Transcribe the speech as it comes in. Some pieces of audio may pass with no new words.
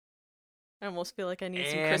I almost feel like I need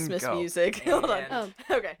some And Christmas go. music. Hold on. Oh.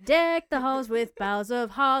 Okay. Deck the halls with boughs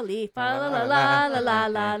of holly. Fa la la la la la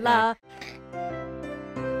la la.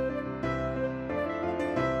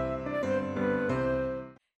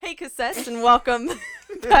 Hey, cassettes, and welcome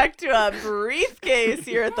back to a briefcase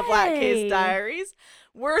here at the Black Case Hey. Diaries.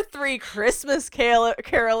 We're three Christmas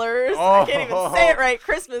carolers. I can't even say it right.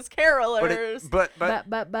 Christmas carolers.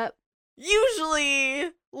 But.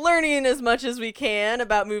 Usually learning as much as we can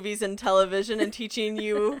about movies and television and teaching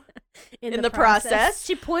you. In the process.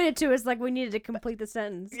 She pointed to us like we needed to complete the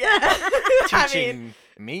sentence. Yeah. I Teaching mean,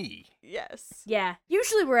 me. yes. Yeah.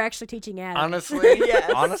 Usually we're actually teaching Adam. Honestly,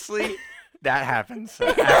 Yes. honestly, that happens.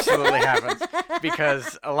 That absolutely happens.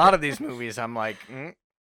 Because a lot of these movies, I'm like,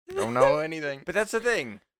 don't know anything. But that's the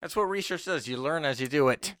thing. That's what research does. You learn as you do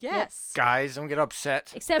it. Yes. Guys, don't get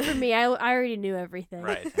upset. Except for me, I already knew everything.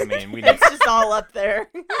 Right. I mean, we need. It's just all up there.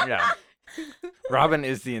 Yeah. Robin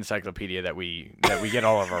is the encyclopedia that we get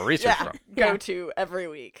all of our research Yeah. from. Go Yeah. to every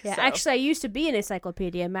week. Yeah, so. actually, I used to be an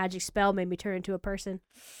encyclopedia. Magic spell made me turn into a person.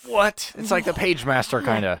 What? It's like the Page Master,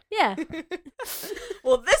 kind of. Yeah.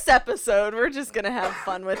 Well, this episode, we're just going to have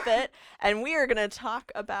fun with it. And we are going to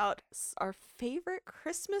talk about our favorite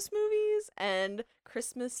Christmas movies and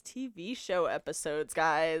Christmas TV show episodes,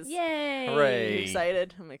 guys. Yay. Hooray. You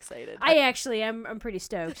excited? I'm excited. I'm pretty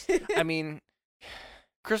stoked. I mean,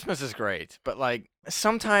 Christmas is great, but like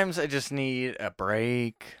sometimes I just need a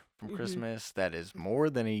break from Mhm. Christmas that is more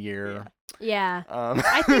than a year. Yeah. Um,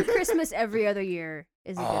 I think Christmas every other year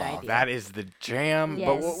is a good idea. that is the jam.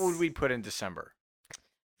 But what Yes. would we put in December?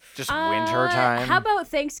 Just winter Uh, time How about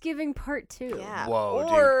Thanksgiving Part 2? Yeah. Whoa,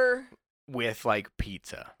 dude. or, with like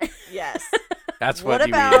pizza. yes. That's What what,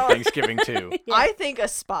 you eat about- at Thanksgiving too. Yeah. I think a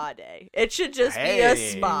spa day. It should just be a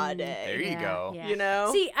Hey. spa There day. you go. Yeah. You know?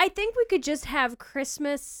 See, I think we could just have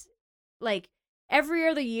Christmas, like, every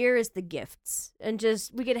other year is the gifts. And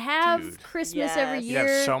just, we could have Dude. Christmas every Yes. You year.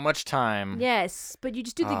 have so much time. Yes, but you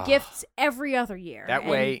just do the Ah. gifts every other year. That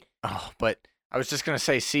way, but I was just going to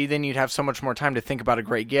say, see, then you'd have so much more time to think about a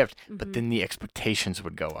great gift, but Mhm. then the expectations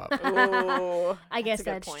would go up. Ooh, I guess a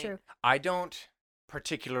good that's point. true. I don't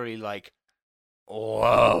particularly like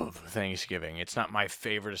love Thanksgiving. It's not my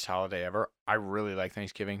favoriteest holiday ever. I really like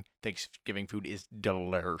Thanksgiving. Thanksgiving food is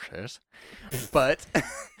delicious. But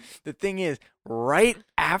the thing is, right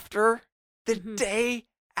after, the Mhm. day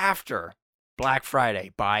after Black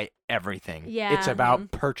Friday, buy everything. Yeah. It's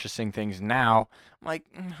about purchasing things now. I'm like,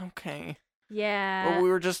 okay. Yeah. Well, we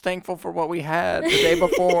were just thankful for what we had the day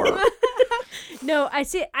before. No,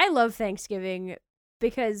 I love Thanksgiving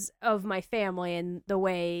because of my family and the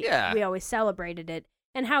way Yeah. we always celebrated it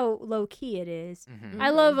and how low key it is. Mhm. I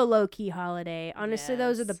love a low key holiday. Honestly,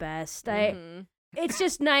 those are the Yes. best. Mhm. It's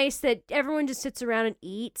just nice that everyone just sits around and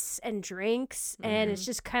eats and drinks, and it's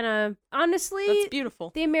just kind of honestly That's beautiful.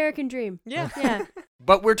 the American dream. Yeah. Yeah.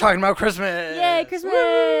 But we're talking about Christmas. Yay, Christmas!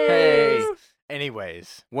 Hey.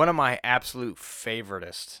 Anyways, one of my absolute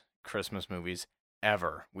favoritist Christmas movies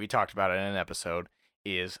ever, we talked about it in an episode,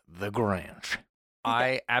 is The Grinch.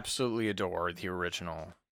 I absolutely adore the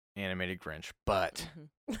original animated Grinch, but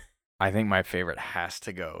Mhm. I think my favorite has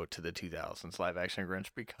to go to the 2000s live action Grinch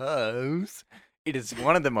because it is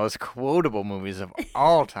one of the most quotable movies of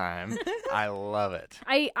all time. I love it.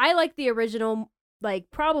 I like the original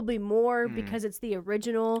like probably more Mm. because it's the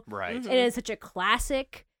original Right. and it's such a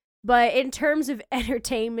classic. But in terms of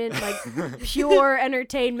entertainment, like pure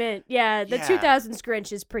entertainment, yeah, the Yeah. 2000s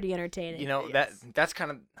Grinch is pretty entertaining. You know, Yes. that's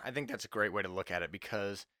kind of, I think that's a great way to look at it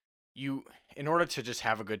because in order to just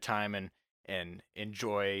have a good time and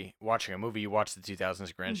enjoy watching a movie, you watch the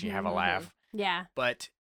 2000s Grinch, you have a Mhm. laugh. Yeah. But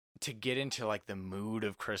to get into like the mood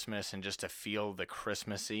of Christmas and just to feel the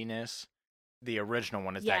Christmassiness, the original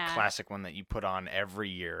one is that Yeah. classic one that you put on every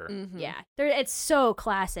year. Mhm. Yeah. It's so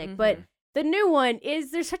classic, but the new one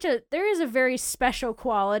is there is a very special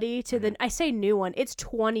quality to the I say new one. It's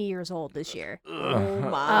 20 years old this year. Oh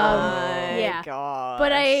my yeah. god.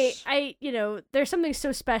 But I there's something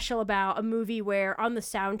so special about a movie where on the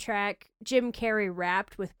soundtrack Jim Carrey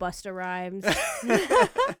rapped with Busta Rhymes.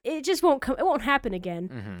 It just won't happen again.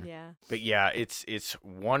 Mhm. Yeah. But yeah, it's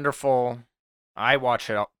wonderful. I watch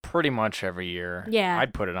it pretty much every year. Yeah.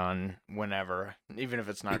 I'd put it on whenever, even if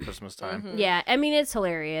it's not Christmas time. Mhm. Yeah, I mean it's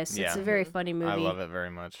hilarious. It's Yeah. a very funny movie. I love it very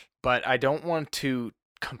much. But I don't want to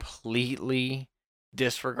completely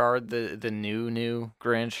disregard the new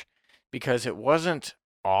Grinch because it wasn't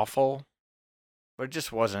awful, but it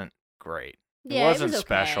just wasn't great. It Yeah, wasn't was okay.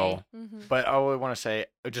 special. Mhm. But I want to say,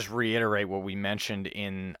 just reiterate what we mentioned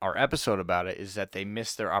in our episode about it, is that they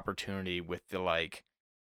missed their opportunity with the like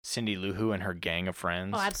Cindy Lou Who and her gang of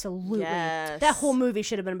friends. Oh, absolutely. Yes. That whole movie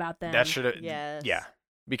should have been about them. That should have. Yes. Yeah,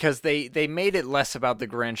 because they made it less about the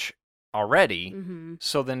Grinch already. Mm-hmm.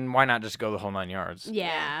 So then why not just go the whole 9 yards?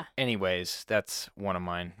 Yeah. Anyways, that's one of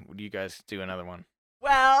mine. Would you guys do another one?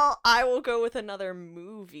 Well, I will go with another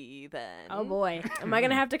movie then. Oh boy. Am I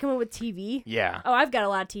gonna have to come up with TV? Yeah. Oh, I've got a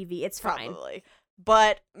lot of TV. It's fine. Probably.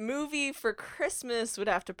 But movie for Christmas would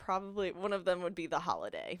have to probably, one of them would be The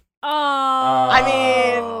Holiday. Oh. I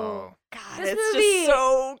mean, Oh. God, This it's movie- just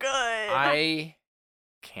so good. I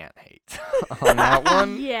can't hate on that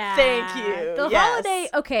one. Yeah. Thank you. The Yes. Holiday.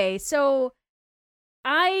 Okay, so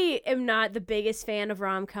I am not the biggest fan of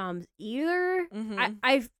rom-coms either.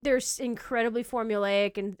 Mhm. They're incredibly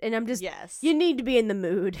formulaic, and I'm just Yes. you need to be in the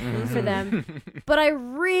mood for them. But I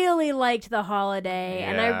really liked The Holiday,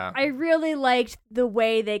 and Yeah. I really liked the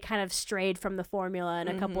way they kind of strayed from the formula in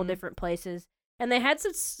a couple Mhm. different places. And they had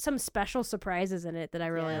some special surprises in it that I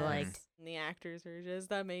really Yes. liked. And the actors are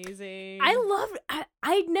just amazing.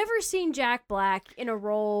 I'd never seen Jack Black in a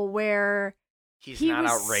role where He's He not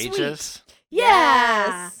was outrageous. yeah.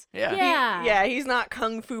 Yes. Yeah. Yeah. Yeah, he's not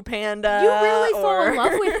Kung Fu Panda. You really fall in or-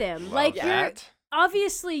 love with him. Love Like that.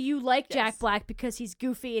 obviously you like Jack Yes. Black because he's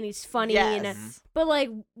goofy and he's funny Yes. and but like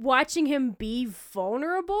watching him be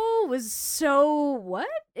vulnerable was so what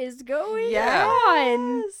is going Yes.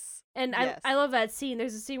 on? And Yes. I love that scene.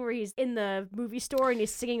 There's a scene where he's in the movie store and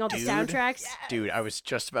he's singing all the Dude. soundtracks. Dude, I was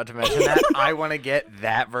just about to mention that. I want to get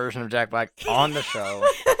that version of Jack Black on the show.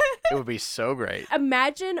 It would be so great.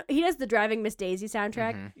 Imagine he does the Driving Miss Daisy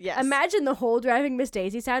soundtrack. Mhm. Yes. Imagine the whole Driving Miss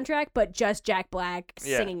Daisy soundtrack, but just Jack Black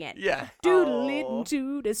Yeah. singing it. Yeah. Doodle Oh.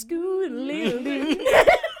 to the school, little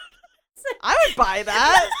I would buy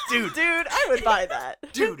that. Dude. Dude, I would buy that.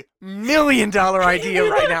 Dude, $1 million idea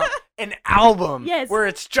right now. An album Yes. where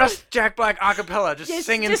it's just Jack Black a cappella, just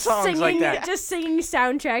singing songs like that. Just singing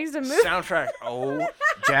soundtracks to movies. Soundtrack. Oh,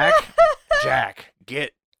 Jack,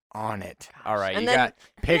 get on it. All right, And you then-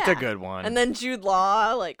 picked a yeah. good one. And then Jude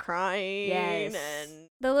Law, like, crying. Yes. And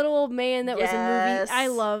The little old man that was in Yes. movie. I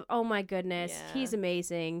love. Oh my goodness, Yeah. he's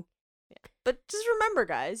amazing. But just remember,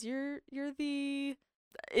 guys, you're the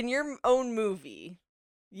in your own movie,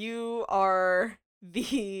 you are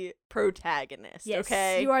the protagonist. Yes,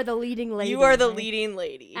 okay, you are the leading lady. You are the right? leading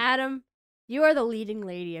lady. Adam, you are the leading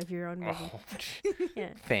lady of your own movie. Oh, Yeah.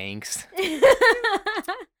 thanks.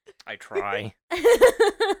 I try.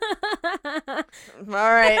 All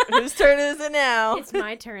right, whose turn is it now? It's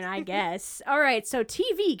my turn, I guess. All right, so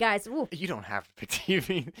TV, guys. Ooh. You don't have to pick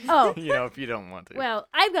TV. Oh. You know, if you don't want to. Well,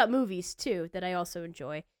 I've got movies too that I also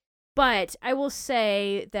enjoy. But I will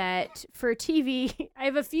say that for TV, I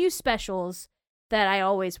have a few specials that I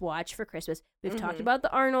always watch for Christmas. We've talked Mhm. about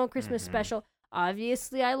the Arnold Christmas Mhm. special.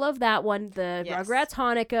 Obviously, I love that one. The Yes. Rugrats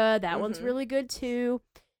Hanukkah, that one's Mhm. really good too.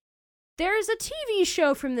 There's a TV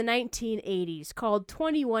show from the 1980s called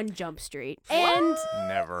 21 Jump Street. And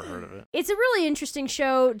Never heard of it. it's a really interesting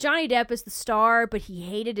show. Johnny Depp is the star, but he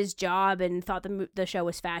hated his job and thought the show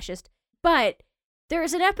was fascist. But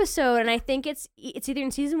there's an episode, and I think it's either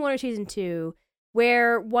in season 1 or season 2,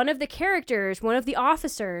 where one of the characters, one of the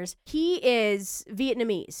officers, he is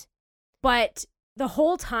Vietnamese. But the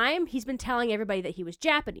whole time, he's been telling everybody that he was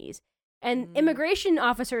Japanese. And immigration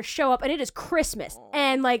officers show up, and it is Christmas.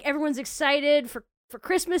 And, like, everyone's excited for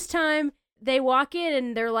Christmas time. They walk in,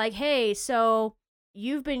 and they're like, hey, so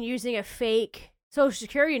you've been using a fake social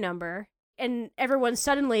security number. And everyone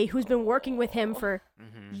suddenly, who's been working with him for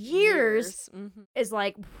Mm-hmm. years, Mhm. is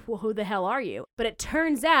like, well, who the hell are you? But it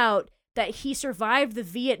turns out that he survived the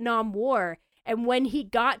Vietnam War. And when he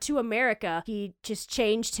got to America, he just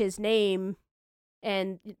changed his name.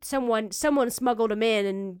 And someone smuggled him in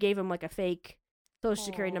and gave him like a fake social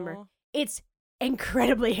security number. Aw. It's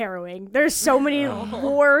incredibly harrowing. There's so many Oh.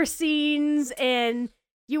 war scenes, and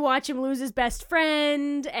you watch him lose his best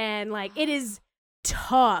friend, and like it is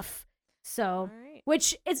tough. So, All right.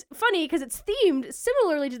 which it's funny because it's themed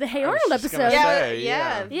similarly to the Hey I was Arnold just gonna episode. say,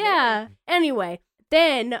 Yeah, yeah. Yeah. Anyway,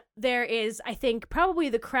 then there is, I think, probably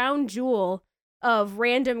the crown jewel of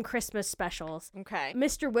random Christmas specials. Okay.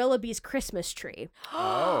 Mr. Willoughby's Christmas Tree.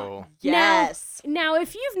 Oh. Yes. Now,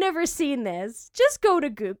 if you've never seen this, just go to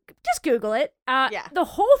Google it. Yeah. The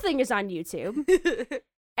whole thing is on YouTube.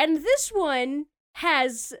 And this one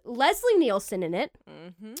has Leslie Nielsen in it,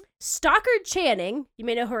 Mm-hmm. Stockard Channing, you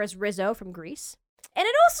may know her as Rizzo from Grease, and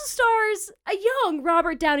it also stars a young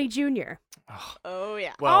Robert Downey Jr. Oh. Oh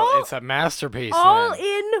yeah. Well, All- it's a masterpiece. All then.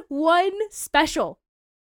 in one special.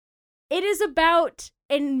 It is about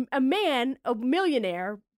a man, a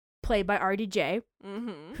millionaire, played by RDJ,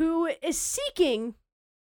 Mm-hmm. who is seeking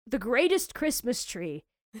the greatest Christmas tree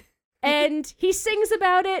And he sings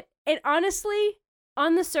about it, and honestly,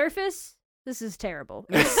 on the surface, this is terrible.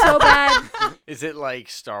 It's so bad. Is it like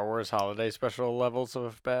Star Wars holiday special levels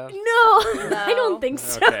of bad? No, I don't think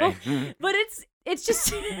so. Okay. But it's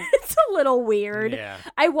just it's a little weird. Yeah.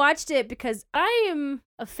 I watched it because I am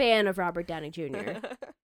a fan of Robert Downey Jr.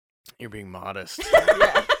 You're being modest.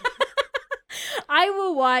 Yeah. I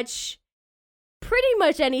will watch pretty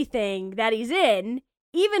much anything that he's in,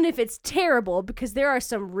 even if it's terrible, because there are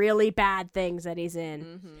some really bad things that he's in.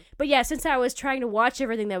 Mm-hmm. But yeah, since I was trying to watch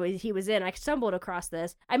everything that he was in, I stumbled across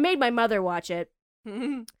this. I made my mother watch it.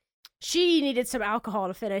 She needed some alcohol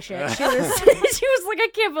to finish it. She was she was like, I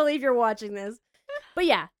can't believe you're watching this. But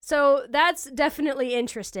yeah, so that's definitely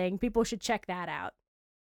interesting. People should check that out.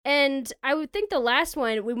 And I would think the last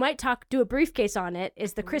one, we might do a briefcase on it,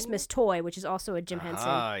 is The Christmas Toy, which is also a Jim Henson.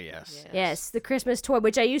 Ah, yes. Yes, The Christmas Toy,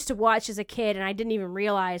 which I used to watch as a kid, and I didn't even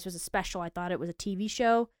realize was a special. I thought it was a TV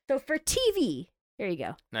show. So for TV, there you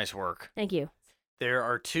go. Nice work. Thank you. There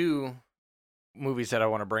are two movies that I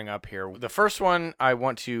want to bring up here. The first one I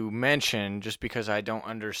want to mention just because I don't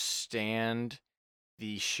understand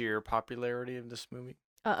the sheer popularity of this movie.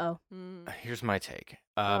 Uh-oh. Here's my take.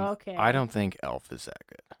 Okay. I don't think Elf is that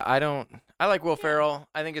good. I like Will Ferrell.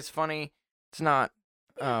 I think it's funny. It's not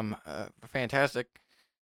fantastic.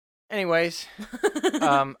 Anyways,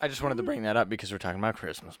 I just wanted to bring that up because we're talking about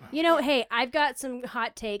Christmas movies. You know, hey, I've got some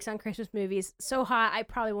hot takes on Christmas movies. So hot, I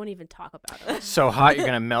probably won't even talk about them. So hot you're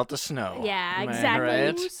gonna melt the snow. Yeah, Am I exactly.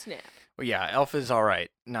 right? Ooh, snap. Well, yeah, Elf is all right.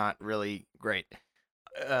 Not really great.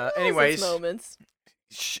 Has Anyways, its moments.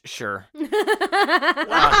 Sure.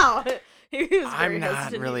 Wow. He was very I'm not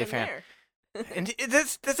hesitant really a even fan. there. And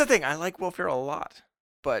that's the thing. I like Will Ferrell a lot,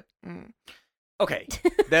 but okay.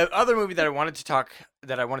 The other movie that I wanted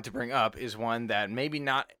to bring up is one that maybe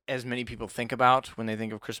not as many people think about when they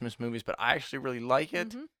think of Christmas movies, but I actually really like it.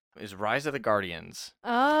 Mhm. Is Rise of the Guardians.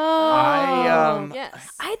 Oh.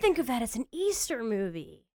 Yes. I think of that as an Easter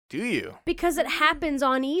movie Do you? because it happens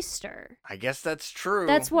on Easter. I guess that's true.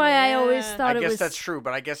 That's why I always Yeah. thought I it guess was that's true,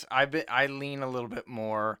 but I guess I lean a little bit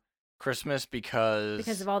more Christmas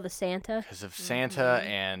because of all the Santa. because of Santa Mhm.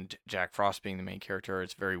 and Jack Frost being the main character.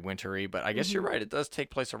 It's very wintry, but I guess you're Mhm. right. It does take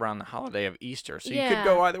place around the holiday of Easter, so you Yeah. could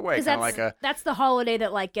go either way. 'Cause Kind of like that's the holiday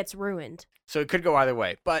that like gets ruined. so it could go either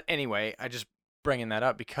way. But anyway, I just bringing that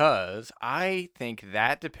up because I think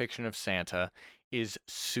that depiction of Santa is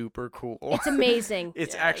super cool. It's amazing.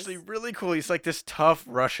 It's Yes. actually really cool. He's like this tough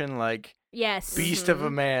Russian like Yes. beast of a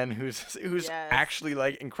Mhm. man who's Yes. actually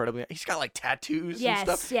like incredibly. He's got like tattoos Yes,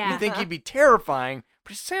 and stuff. yeah. You think he'd be terrifying, but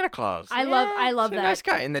he's Santa Claus. I love Yeah, love He's a that. nice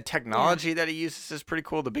guy, and the technology that he uses is pretty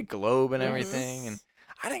cool. The big globe and Yes. everything, and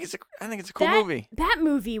I think it's a cool that, movie. That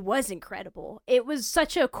movie was incredible. It was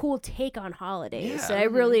such a cool take on holidays Yeah. that I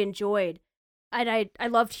really enjoyed. And I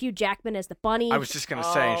loved Hugh Jackman as the bunny. I was just gonna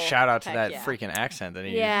say, Oh, shout out to heck that yeah. freaking accent that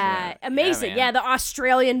he yeah, used. amazing. man. Yeah, the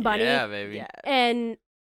Australian bunny. Yeah, baby. Yeah. And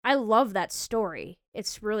I love that story.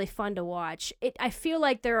 It's really fun to watch. I feel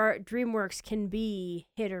like DreamWorks can be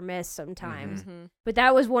hit or miss sometimes. Mhm. But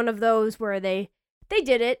that was one of those where they did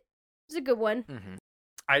it. It was a good one. hmm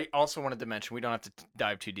I also wanted to mention we don't have to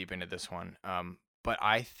dive too deep into this one, but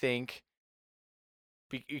I think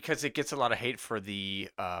because it gets a lot of hate for the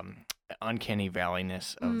uncanny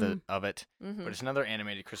valleyness of it, Mhm. but it's another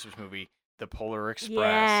animated Christmas movie, The Polar Express.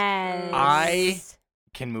 Yes. I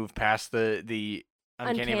can move past the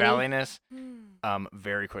uncanny Uncanny. valleyness Mm.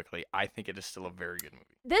 very quickly. I think it is still a very good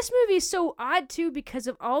movie. This movie is so odd too because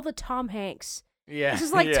of all the Tom Hanks. Yeah, This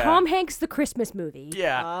is like yeah. Tom Hanks the Christmas movie.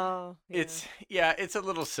 Yeah, Oh, yeah. it's a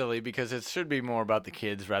little silly because it should be more about the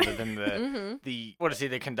kids rather than Mhm. the what is he,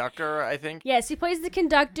 the conductor? I think. Yes, he plays the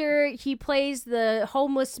conductor. He plays the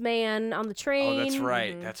homeless man on the train. Oh, that's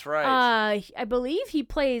right. Mhm. That's right. I believe he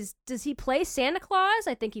plays. Does he play Santa Claus?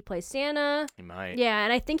 I think he plays Santa. He might. Yeah,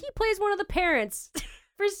 and I think he plays one of the parents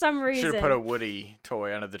for some reason. Should have put a Woody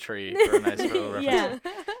toy under the tree for a nice little reference.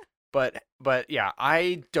 Yeah. But yeah,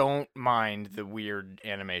 I don't mind the weird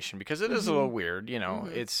animation because it is a little weird. You know,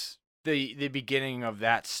 Mhm. it's the beginning of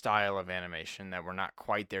that style of animation that we're not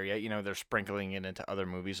quite there yet. You know, they're sprinkling it into other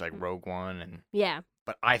movies like Rogue One, and Yeah,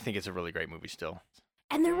 but I think it's a really great movie still.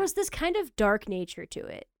 and there was this kind of dark nature to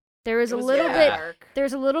it. There was It a was little very bit. dark.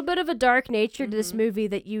 There's a little bit of a dark nature to this Mhm. movie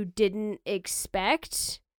that you didn't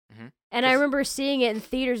expect. Mhm. And I 'Cause- remember seeing it in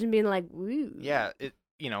theaters and being like, "Woo!" Yeah,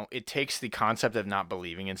 it takes the concept of not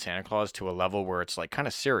believing in Santa Claus to a level where it's like kind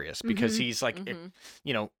of serious because Mhm. he's like, Mhm.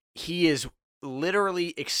 he is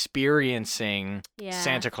literally experiencing Yeah.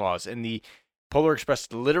 Santa Claus, and the Polar Express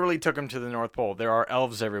literally took him to the North Pole. There are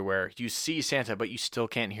elves everywhere. You see Santa, but you still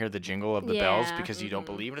can't hear the jingle of the bells Yeah. because you don't Mhm.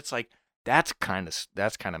 believe it. It's like That's kind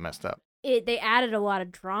of messed up. They added a lot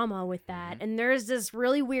of drama with that. And there's this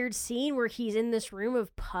really weird scene where he's in this room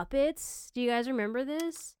of puppets. Do you guys remember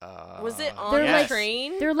this? Was it on They're the like-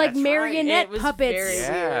 train? They're like That's right. marionette It was puppets. very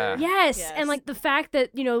Yeah. weird. Yes. And like the fact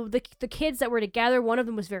that, the kids that were together, one of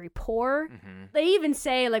them was very poor. Mm-hmm. They even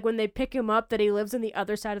say, like, when they pick him up that he lives on the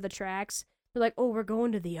other side of the tracks. They're like, oh, we're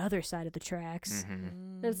going to the other side of the tracks. Mm-hmm.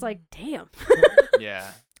 And it's like, damn.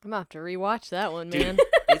 Yeah. I'm gonna have to rewatch that one, Dude. man.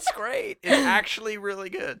 It's great. It's actually really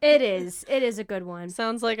good. It is. It is a good one.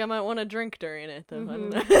 Sounds like I might want to drink during it, though. I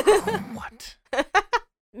don't Mhm. know. What?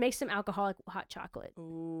 Make some alcoholic hot chocolate.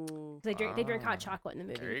 Ooh. They drink hot Oh, chocolate in the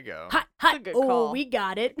movie. There you go. Hot. a good Oh, call. we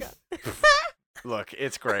got it. Look,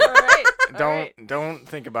 it's great. All right. Don't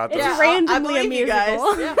think about It's those. randomly I a believe you guys.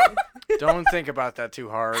 musical. Yeah. Don't think about that too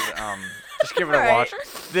hard. Just give it a All right.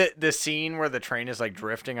 watch. The scene where the train is like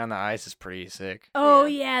drifting on the ice is pretty sick. Oh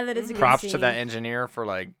Yeah. yeah, that is a good Props to scene. that engineer for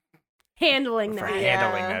like handling for that.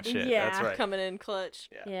 handling Yeah. that shit. Yeah. That's right. Coming in clutch.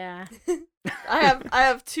 Yeah. I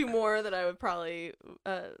have two more that I would probably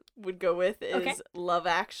would go with is Okay. Love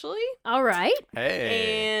Actually All right.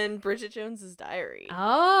 Hey, and Bridget Jones's Diary.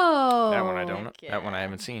 Oh. that one I don't. heck That one I yeah.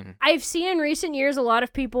 haven't seen. I've seen in recent years a lot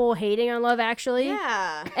of people hating on Love Actually.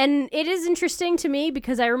 Yeah. And it is interesting to me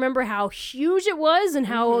because I remember how huge it was and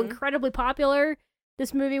how Mhm. incredibly popular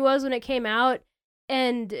this movie was when it came out.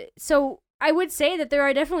 And so I would say that there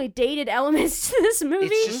are definitely dated elements to this movie.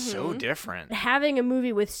 It's just so Mhm. different. Having a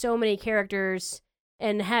movie with so many characters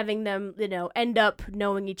and having them, end up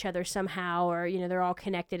knowing each other somehow or, they're all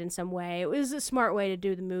connected in some way. It was a smart way to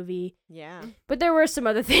do the movie. Yeah. But there were some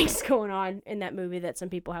other things going on in that movie that some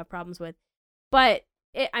people have problems with. But,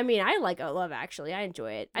 I like Love Actually. I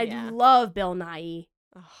enjoy it. I Yeah. love Bill Nighy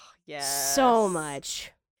Oh, yeah. so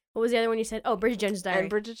much. What was the other one you said? Oh, Bridget Jones' Diary. And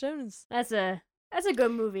Bridget Jones. That's a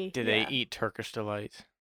good movie. Did Yeah. they eat Turkish delights?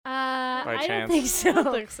 I don't chance? think so. I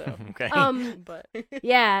don't think so. Okay. But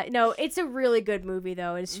Yeah, no, it's a really good movie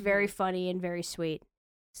though. It's very Mhm. funny and very sweet.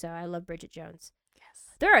 So I love Bridget Jones.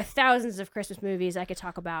 yes. There are thousands of Christmas movies I could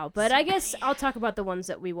talk about, but So I guess many. I'll talk about the ones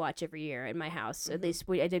that we watch every year in my house. At Mhm. least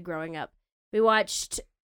I did growing up. We watched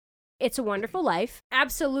It's a Wonderful Life.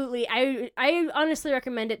 Absolutely. I honestly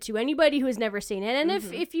recommend it to anybody who has never seen it. And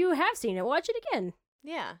Mhm. if you have seen it, watch it again.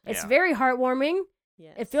 Yeah. It's Yeah. very heartwarming.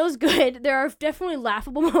 Yes. It feels good. There are definitely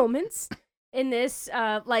laughable moments in this.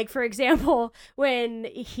 Like, for example, when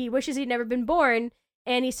he wishes he'd never been born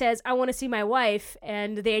and he says, I want to see my wife.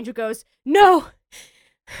 And the angel goes, no,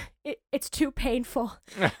 it's too painful.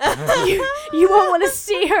 You won't want to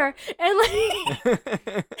see her. And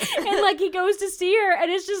like he goes to see her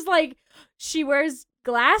and it's just like she wears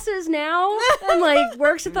glasses now and like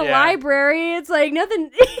works at the Yeah. library. It's like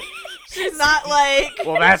nothing. She's not like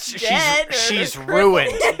Well, that's dead or she's crippled.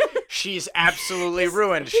 ruined. She's absolutely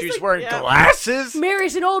ruined. She's like, wearing yeah. glasses.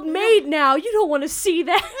 Mary's an old maid now. You don't want to see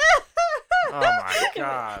that. Oh my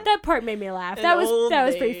god. That part made me laugh. An That was old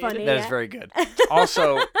pretty maid. funny. That is yeah. very good.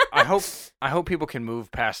 Also, I hope people can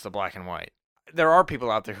move past the black and white. There are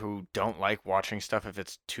people out there who don't like watching stuff if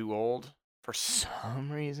it's too old for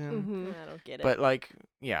some reason. Mhm. I don't get it. But like,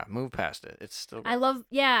 yeah, move past it. It's still I love.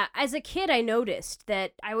 Yeah, as a kid, I noticed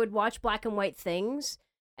that I would watch black and white things,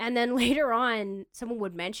 and then later on, someone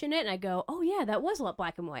would mention it, and I go, "Oh yeah, that was a lot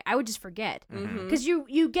black and white." I would just forget Mhm. because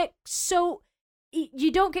you get so.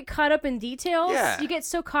 You don't get caught up in details. Yeah. You get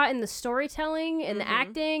so caught in the storytelling and the Mhm.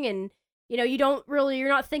 acting, and you're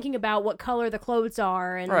not thinking about what color the clothes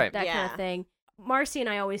are and Right. that kind Yeah. of thing. Marcy and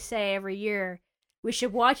I always say every year we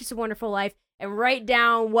should watch It's a Wonderful Life and write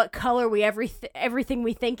down what color everything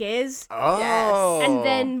we think is, Oh. and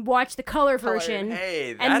then watch the color Colored. version,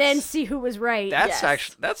 hey, and then see who was right. that's Yes.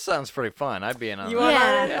 actually that sounds pretty fun. I'd be in on You that. want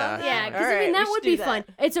Yeah. on it? Yeah. Yeah, because All right, that we would should be do fun.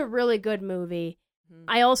 that. It's a really good movie. Mhm.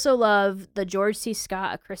 I also love the George C.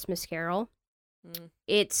 Scott A Christmas Carol. Mm.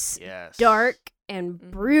 It's Yes. dark and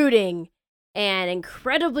Mhm. brooding and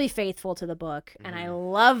incredibly faithful to the book, and I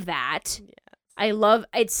love that. Yes. I love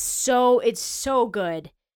it's so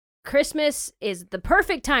good. Christmas is the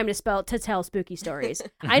perfect time to tell spooky stories.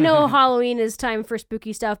 I know Halloween is time for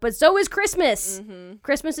spooky stuff, but so is Christmas. Mhm.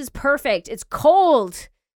 Christmas is perfect. It's cold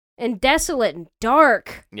and desolate and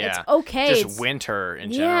dark. Yeah. It's okay. Just It's- winter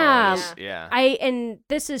in general. Yeah. Yeah. and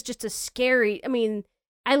this is just a scary,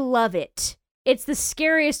 I love it. It's the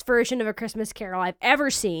scariest version of A Christmas Carol I've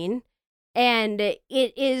ever seen, and it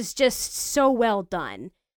is just so well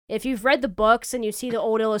done. If you've read the books and you see the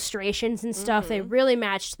old illustrations and stuff, they Mhm. really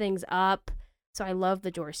matched things up. So I love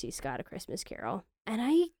the George C. Scott A Christmas Carol. And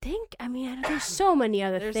I think, there's so many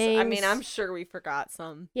other things. I'm sure we forgot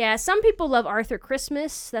some. Yeah, some people love Arthur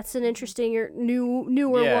Christmas. That's an interesting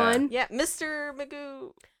newer Yeah. one. Yeah, Mr.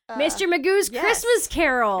 Magoo. Mr. Magoo's yes. Christmas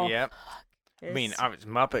Carol. Yep. I mean, it's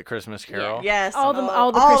Muppet Christmas Carol. Yes. All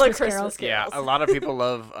the Christmas Yeah, carols. a lot of people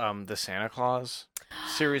love the Santa Claus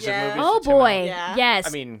series Yeah. of movies. Oh that came out. boy, Yeah. yes.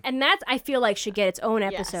 I mean- and that I feel like should get its own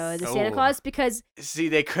Yes. episode, the Santa Oh. Claus, because See,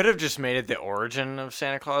 they could have just made it the origin of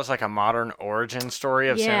Santa Claus, like a modern origin story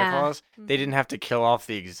of Yeah. Santa Claus. They didn't have to kill off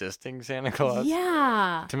the existing Santa Claus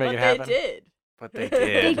yeah, to make But it happen. they did. But they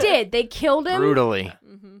they did. did. They killed him, Brutally.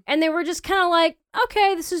 Mm-hmm. and they were just kind of like,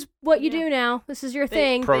 okay, this is what you Yeah. do now. This is your They,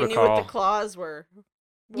 thing. they knew what Protocol. the claws were.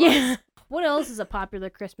 Yeah. What else is a popular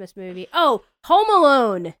Christmas movie? Oh, Home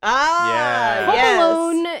Alone. Ah, Yeah. Home yes.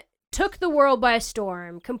 Alone took the world by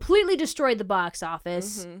storm, completely destroyed the box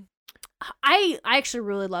office. Mhm. I actually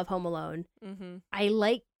really love Home Alone. Mhm.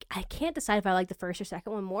 I can't decide if I like the first or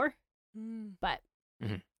second one more, Mm. but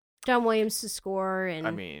Mhm. John Williams' score and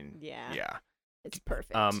I mean, Yeah. yeah. it's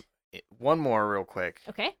perfect. One more real quick.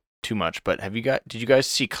 Okay. Too much, but did you guys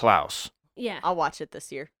see Klaus? Yeah. I'll watch it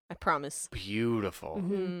this year. I promise. Beautiful.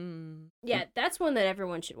 Mhm. Mm. Yeah, that's one that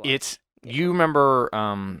everyone should watch. You remember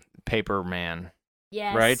Paper Man,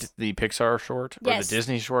 yes. right? The Pixar short or Yes. the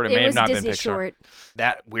Disney short? It It may have was not a Disney been Pixar. short.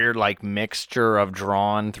 That weird like mixture of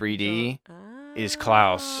drawn 3D is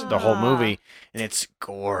Klaus, the whole Ah. movie, and it's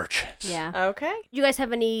gorgeous. Yeah. Okay. You guys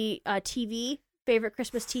have any favorite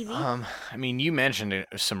Christmas TV? I mean, you mentioned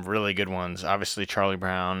some really good ones. Obviously, Charlie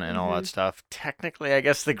Brown and all that Mhm. stuff. Technically, I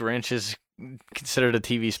guess The Grinch is considered a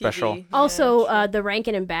TV special. TV. Also, Yeah, true. the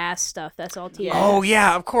Rankin and Bass stuff. That's all TV. Yes. Oh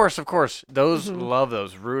yeah, of course. Those Mhm. love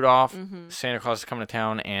those. Rudolph, Mhm. Santa Claus is Coming to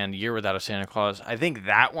Town, and Year Without a Santa Claus. I think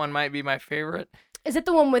that one might be my favorite. Is it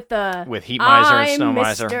the one with the With Heat Miser and I'm Snow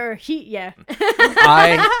Miser. Mr. Heat? Yeah.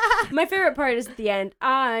 My favorite part is at the end.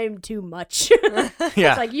 I'm too much.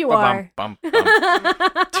 Yeah, It's like you Bum, are. bum,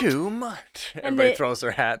 bum. Too much. And Everybody they- throws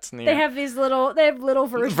their hats in the They air. have little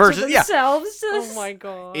versions Versions, of yeah. themselves. Oh my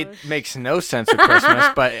god. It makes no sense at Christmas,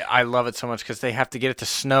 but I love it so much because they have to get it to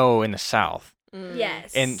snow in the South,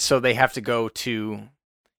 Yes. and so they have to go to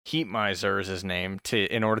Heat Miser is his name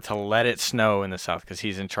in order to let it snow in the South because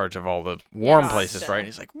he's in charge of all the warm Yes. places, Gotcha. right?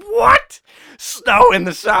 He's like, what? Snow in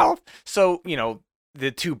the South? So the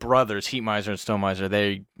two brothers, Heat Miser and Snow Miser,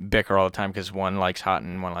 they bicker all the time because one likes hot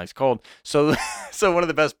and one likes cold. So, so one of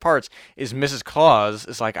the best parts is Mrs. Claus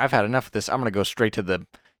is like, I've had enough of this. I'm gonna go straight to the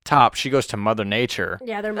top. She goes to Mother Nature,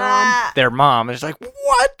 yeah, their mom. Ah. their mom, and is like,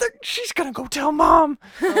 what? She's gonna go tell mom.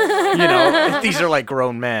 These are like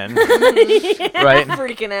grown men, right?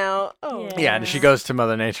 Freaking out. Oh. Yeah, and she goes to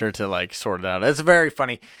Mother Nature to like sort it out. It's very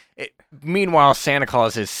funny. Meanwhile, Santa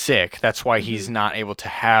Claus is sick. That's why he's not able to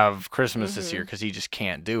have Christmas this year because he just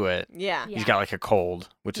can't do it. Yeah. Yeah. He's got like a cold,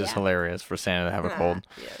 which is Yeah. hilarious for Santa to have a cold.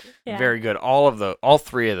 Yeah. Yeah. Very good. All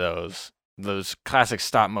three of those classic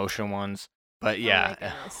stop motion ones. But yeah, Oh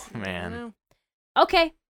my goodness. man,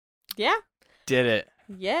 Okay. Yeah. did it.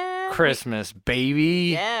 Yeah. Christmas,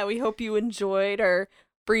 baby. Yeah. We hope you enjoyed our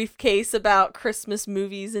briefcase about Christmas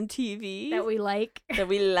movies and TV That we like. that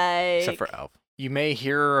we like. Except for Elf. You may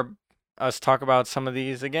hear us talk about some of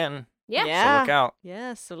these again. Yeah. Yeah. So look out.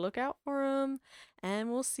 Yeah. So look out for them,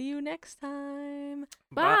 and we'll see you next time.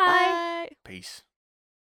 Bye. Bye. Peace.